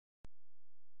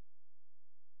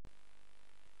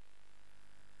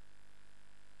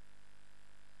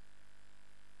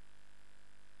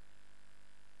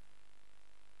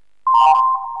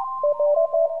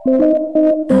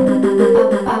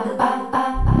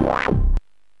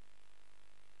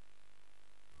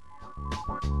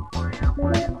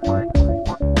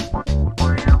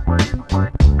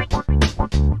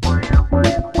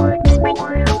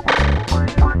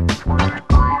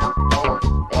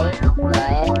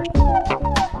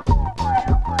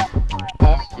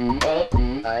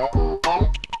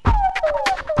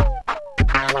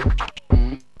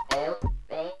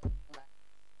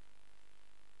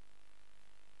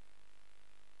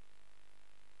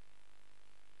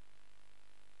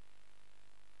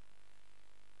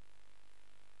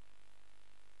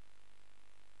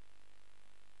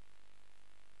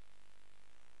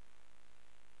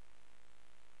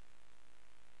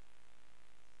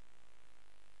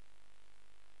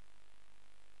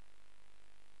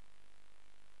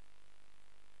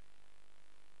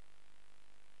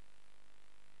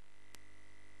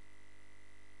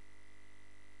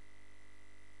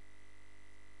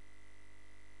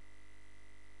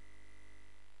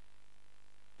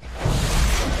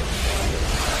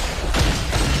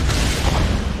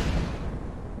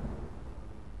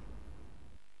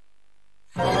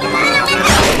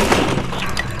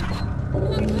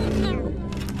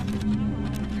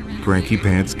Frankie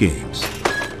Pants Games. Who's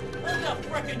the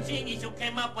frickin' genius who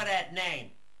came up with that name?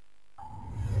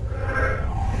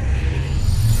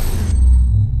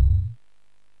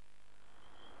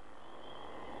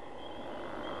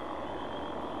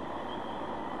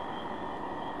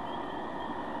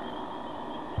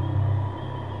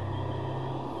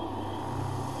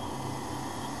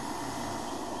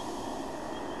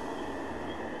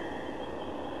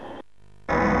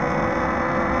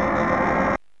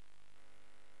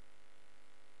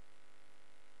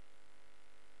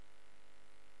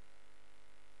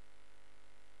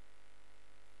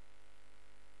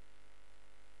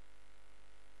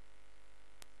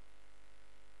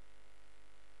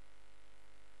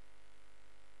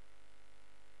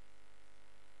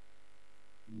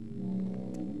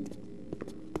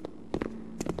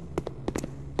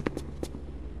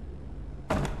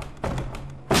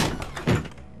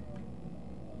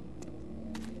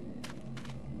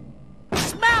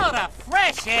 Smell the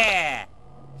fresh air!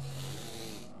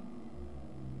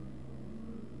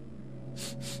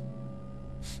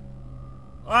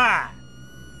 Ah!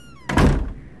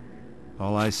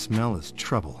 All I smell is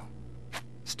trouble.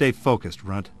 Stay focused,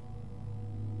 Runt.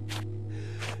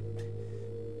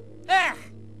 Ah!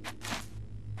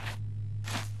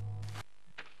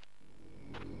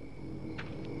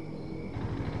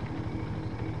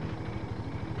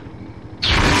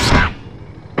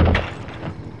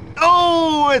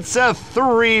 Oh, it's a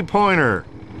three-pointer!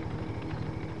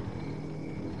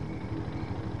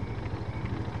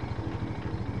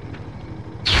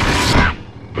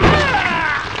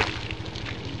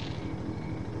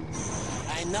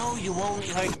 I know you only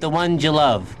hurt the ones you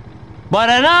love, but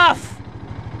enough!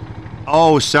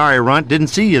 Oh, sorry, Runt. Didn't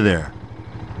see you there.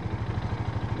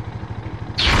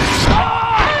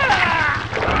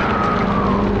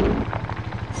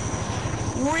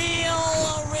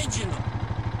 Real original.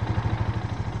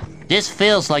 This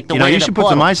feels like the You know, way you to should put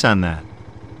some ice on that.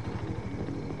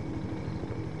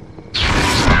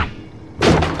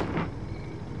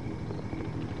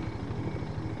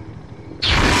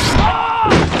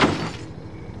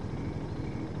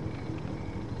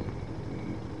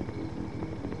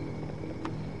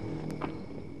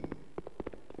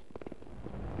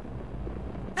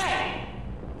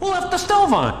 Who left the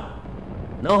stove on?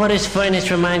 Know what this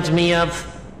furnace reminds me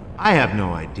of? I have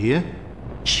no idea.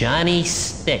 Johnny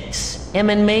Sticks.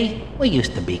 Him and me, we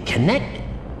used to be connected.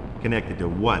 Connected to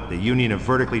what? The Union of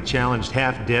Vertically Challenged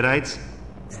Half-Deadites?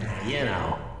 You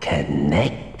know,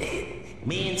 connected.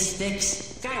 Me and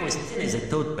Sticks, guy was thin as a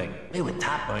toothpick. We were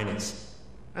top earners.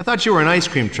 I thought you were an ice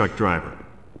cream truck driver.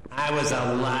 I was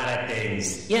a lot of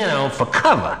things. You know, for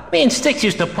cover. Me and Sticks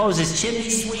used to pose as chimney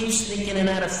sweeps, sneaking in and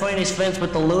out of furnace vents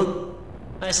with the loot.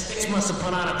 Sticks must have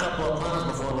put on a couple of pounds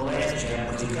before the last jab,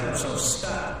 because he got him so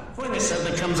stuck. Furnace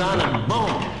something comes on and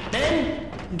boom. Then,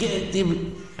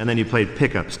 And then you played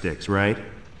pickup sticks, right?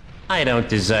 I don't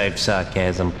deserve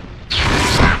sarcasm.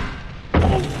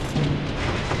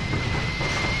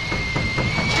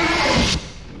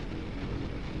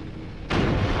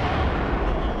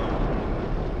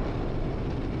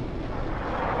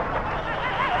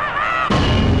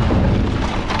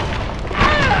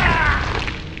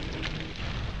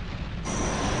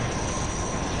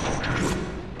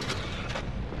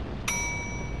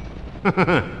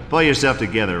 Pull yourself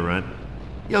together, Runt.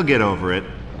 You'll get over it.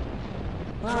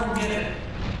 I don't get it.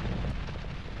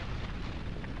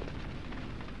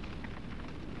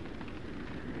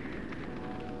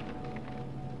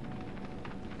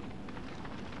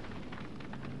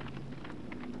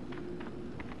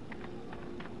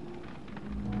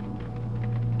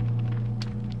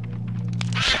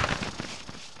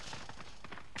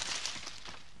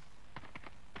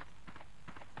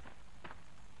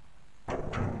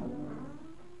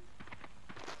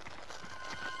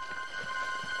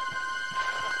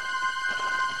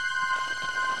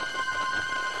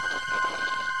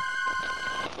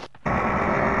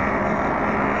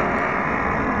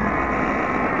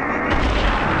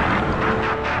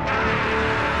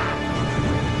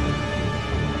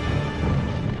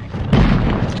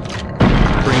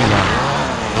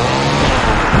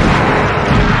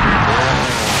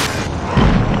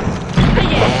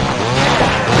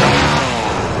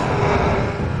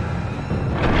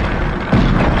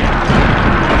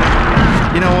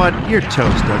 what? You're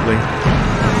toast, Ugly.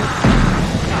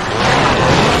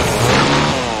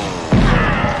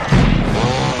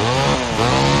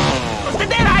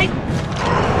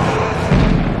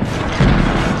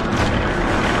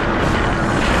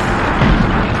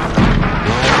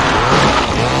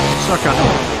 Suck on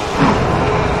it.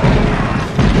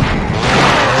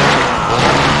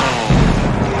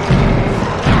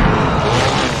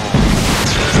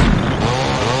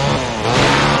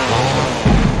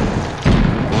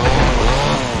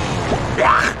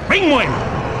 Bring one!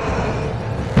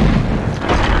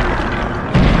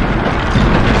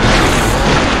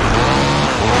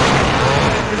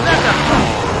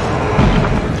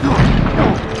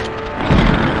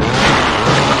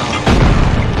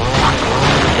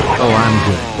 Oh, I'm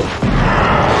good.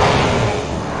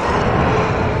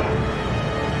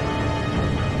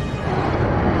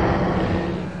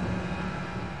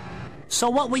 So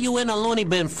what were you in a loony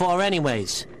bin for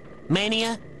anyways?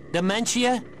 Mania?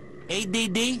 Dementia?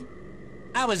 ADD?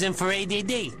 I was in for ADD.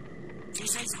 Did you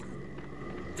say something?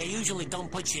 They usually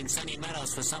don't put you in Sunny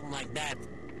Meadows for something like that.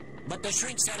 But the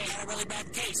shrink said he had a really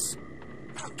bad case.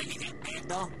 I don't think he got bad,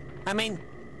 though. I mean,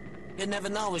 you never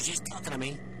know, he was just talking to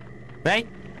me. Right?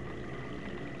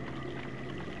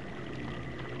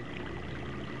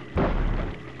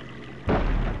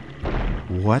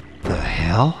 What the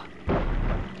hell?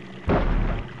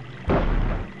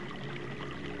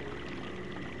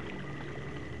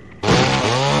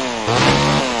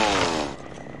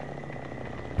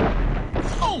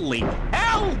 Holy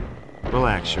hell!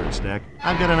 Relax, Shirt Stack.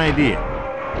 I've got an idea.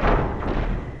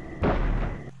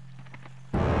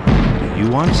 Do you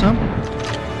want some?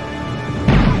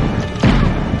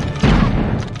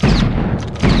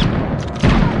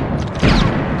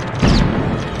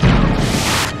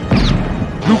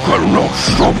 You cannot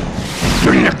stop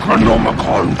the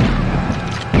Necronomicon!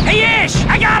 Hey, Ash!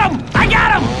 I got him! I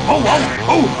got him! Oh, oh,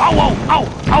 oh, oh, oh, oh, oh,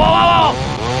 oh, oh!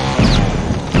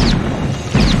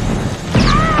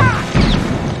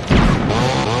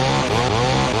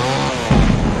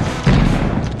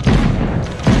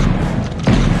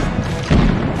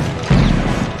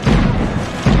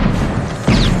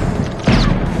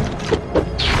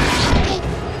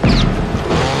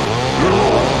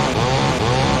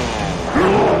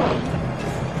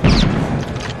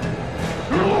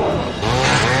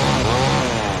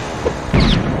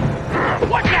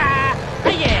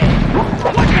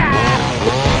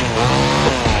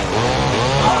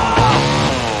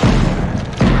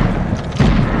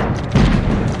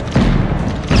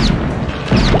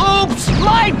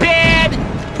 My bad!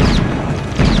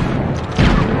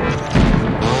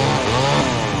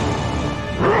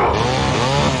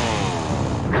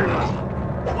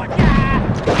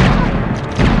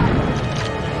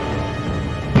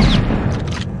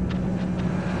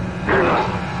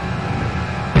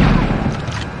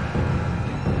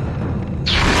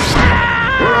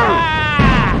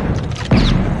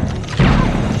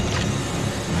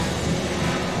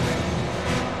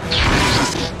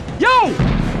 Yo!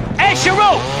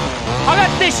 Asheru! I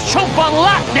got this chump on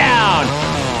lockdown!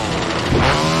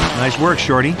 Nice work,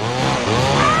 Shorty.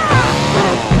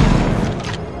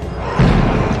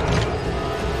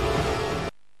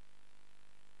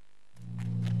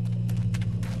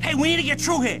 Hey, we need to get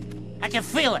through here. I can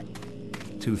feel it.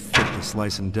 Too thick to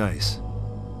slice and dice.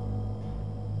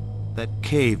 That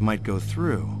cave might go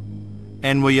through.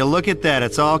 And will you look at that?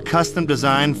 It's all custom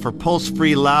designed for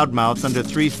pulse-free loudmouths under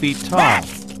 3 feet tall.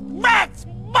 Rats!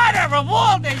 Mother of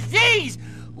all disease!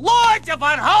 Lords of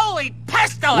unholy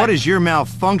pestilence! What is your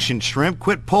malfunction, Shrimp?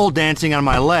 Quit pole dancing on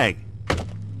my leg.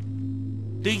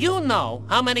 Do you know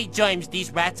how many germs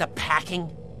these rats are packing?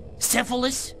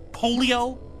 Syphilis?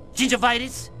 Polio?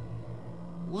 Gingivitis?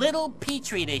 Little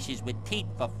petri dishes with teeth,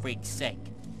 for freak's sake.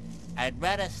 I'd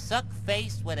rather suck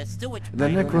face with a sewage The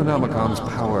pipe. Necronomicon's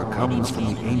power comes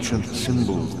from the ancient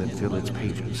symbols that fill its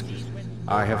pages.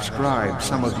 I have scribed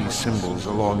some of these symbols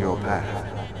along your path.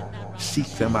 Seek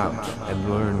them out and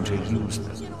learn to use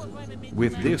them.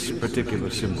 With this particular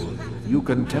symbol, you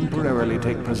can temporarily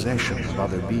take possession of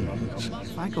other beings.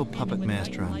 If I go puppet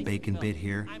master on Bacon Bit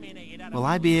here, will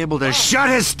I be able to shut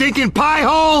his stinking pie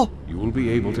hole? You will be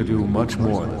able to do much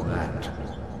more than that.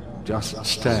 Just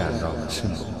stand on the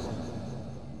symbol.